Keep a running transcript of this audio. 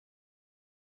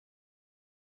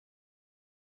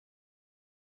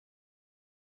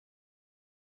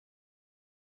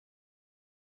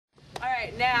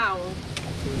right, now,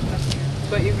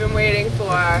 what you've been waiting for.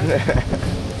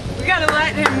 We gotta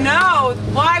let him know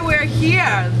why we're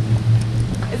here.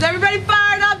 Is everybody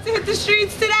fired up to hit the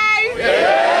streets today?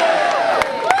 Yeah!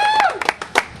 Woo!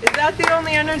 Is that the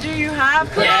only energy you have?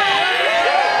 Yeah!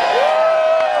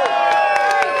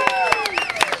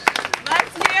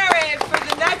 Let's hear it for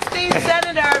the next state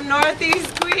senator of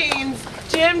Northeast Queens,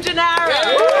 Jim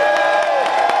Gennaro.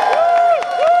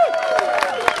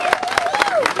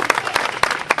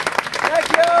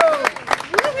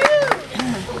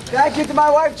 Thank you to my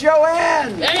wife,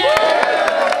 Joanne. Are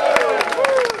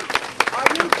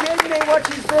you kidding me what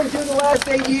she's been through the last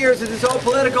 8 years of this whole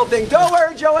political thing? Don't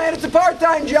worry, Joanne, it's a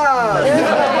part-time job.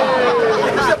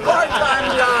 It's a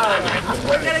part-time job.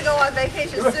 We're going to go on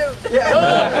vacation soon.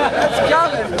 Yeah, it's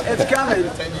coming. It's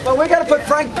coming. But we got to put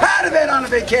Frank Padovin on a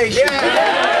vacation.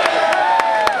 Yeah.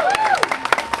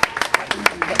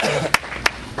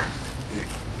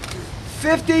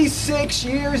 56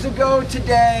 years ago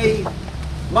today,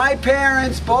 my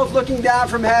parents, both looking down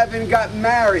from heaven, got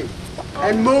married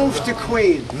and moved to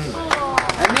Queens.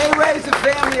 And they raised a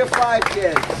family of 5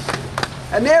 kids.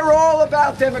 And they were all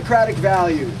about democratic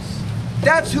values.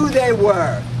 That's who they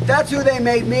were. That's who they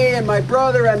made me and my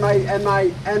brother and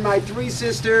my 3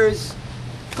 sisters.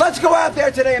 Let's go out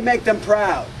there today and make them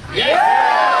proud.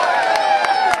 Yeah!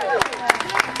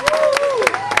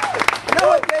 You know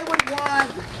what they would want?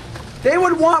 They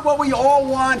would want what we all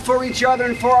want for each other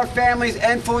and for our families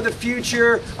and for the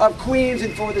future of Queens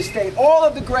and for the state. All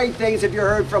of the great things have you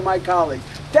heard from my colleagues.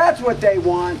 That's what they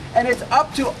want, and it's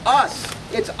up to us.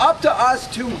 It's up to us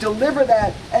to deliver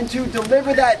that, and to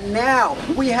deliver that now.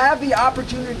 We have the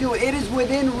opportunity to do it. It is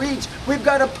within reach. We've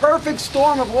got a perfect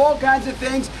storm of all kinds of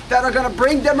things that are going to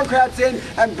bring Democrats in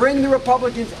and bring the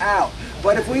Republicans out.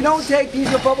 But if we don't take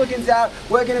these Republicans out,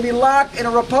 we're going to be locked in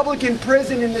a Republican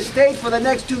prison in the state for the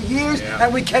next 2 years,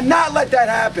 and we cannot let that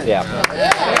happen.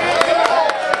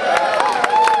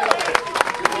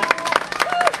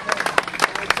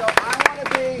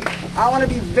 I want to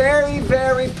be very,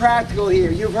 very practical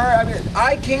here. You've heard. I mean,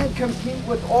 I can't compete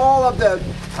with all of the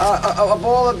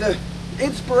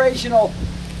inspirational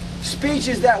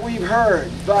speeches that we've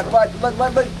heard.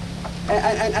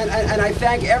 And I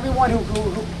thank everyone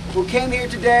who came here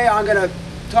today. I'm going to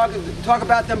talk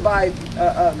about them by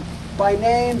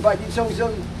name. But so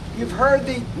you've heard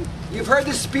the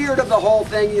spirit of the whole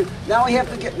thing. Now we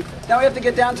have to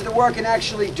get down to the work and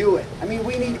actually do it. I mean,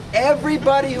 we need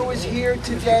everybody who is here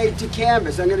today to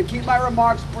canvass. I'm going to keep my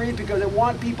remarks brief because I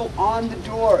want people on the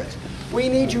doors. We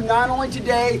need you not only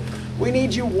today. We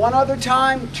need you one other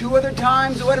time, 2 other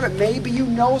times, or whatever. Maybe you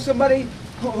know somebody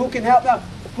who can help. Now,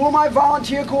 who are my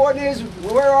volunteer coordinators?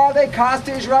 Where are they?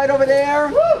 Costa's right over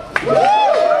there.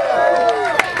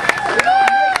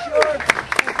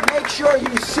 Make sure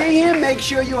you see him. Make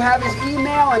sure you have his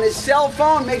email and his cell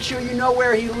phone. Make sure you know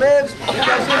where he lives.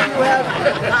 Because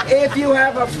if you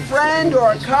have a friend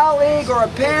or a colleague or a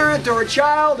parent or a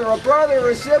child or a brother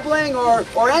or a sibling or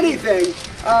anything,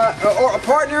 or a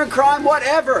partner in crime,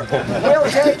 whatever, we'll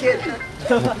take it.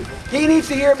 He needs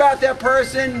to hear about that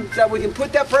person so we can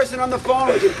put that person on the phone.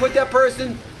 We can put that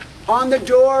person on the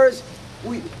doors.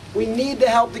 We need the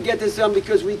help to get this done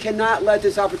because we cannot let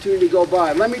this opportunity go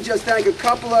by. Let me just thank a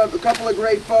couple of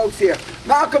great folks here.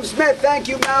 Malcolm Smith, thank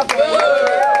you, Malcolm.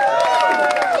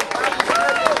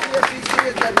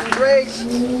 Has been great.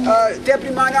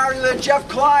 Deputy Minority Leader Jeff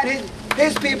Klein,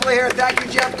 his people are here. Thank you,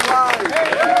 Jeff Klein.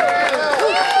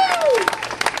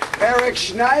 Eric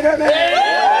Schneiderman.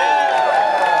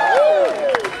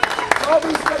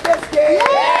 Toby Stavisky.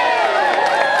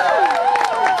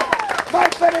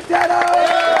 Mike Benedetto.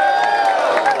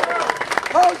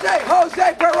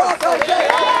 Jose Peralta.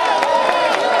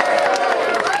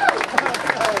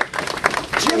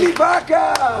 Jimmy Baca.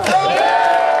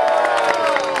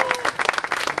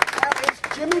 It's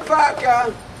Jimmy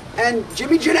Baca and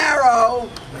Jimmy Gennaro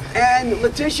and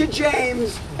Letitia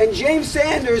James and James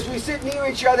Sanders. We sit near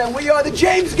each other and we are the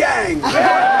James Gang.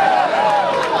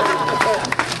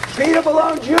 Peter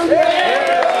Malone Jr.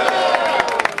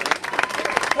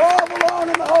 Paul Malone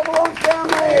and the whole Malone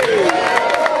family.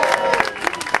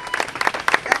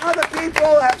 Other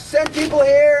people have sent people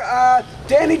here.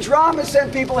 Danny Drum has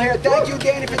sent people here. Thank you,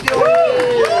 Danny, for doing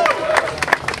it.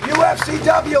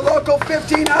 UFCW Local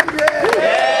 1500.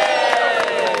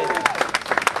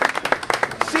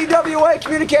 CWA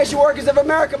Communication Workers of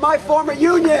America, my former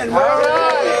union.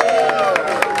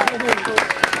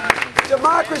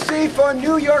 Democracy for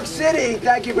New York City.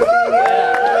 Thank you for being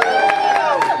here.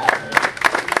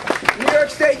 New York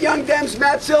State Young Dems,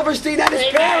 Matt Silverstein and his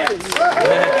parents.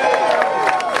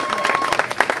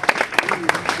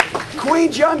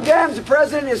 Queen's Young Dems, the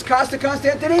president is Costa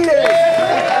Constantinidis.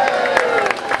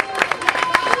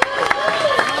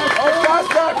 Oh,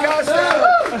 Costa.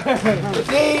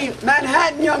 The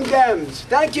Manhattan Young Dems.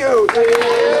 Thank you.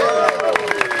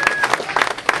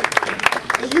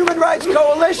 The Human Rights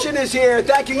Coalition is here.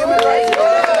 Thank you, Human Rights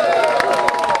Coalition.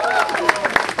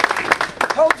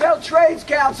 Hotel Trades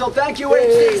Council. Thank you,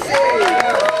 HCC.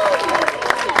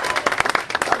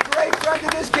 A great friend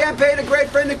of this campaign, a great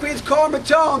friend of the Queen's, Carl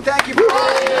Matone. Thank you.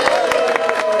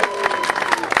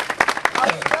 A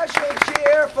special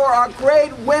cheer for our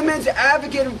great women's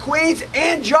advocate of Queens,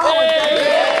 Ann John.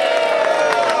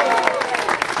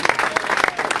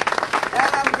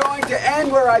 To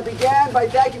end where I began by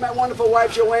thanking my wonderful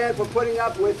wife Joanne for putting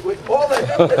up with all this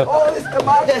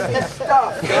democracy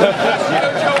stuff.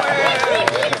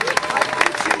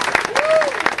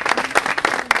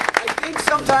 I think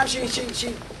sometimes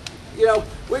she you know,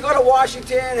 we go to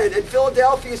Washington and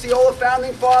Philadelphia, see all the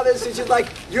founding fathers, and she's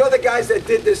like, you're the guys that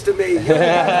did this to me. You're the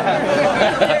guys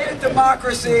that created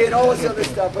democracy and all this other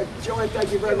stuff. But Joanne,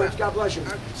 thank you very much. God bless you.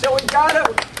 So we gotta,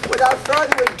 without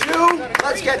further ado,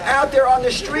 let's get out there on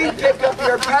the street, pick up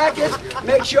your packets,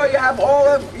 make sure you have all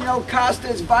of, you know,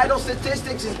 Costa's vital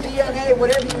statistics, his DNA,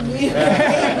 whatever you need.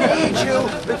 He needs you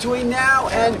between now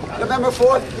and November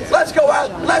 4th. Let's go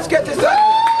out, let's get this done.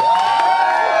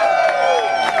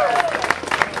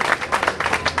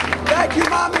 Thank you,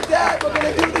 Mom and Dad. We're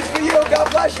going to do this for you. God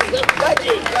bless you. Thank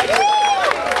you. Thank you.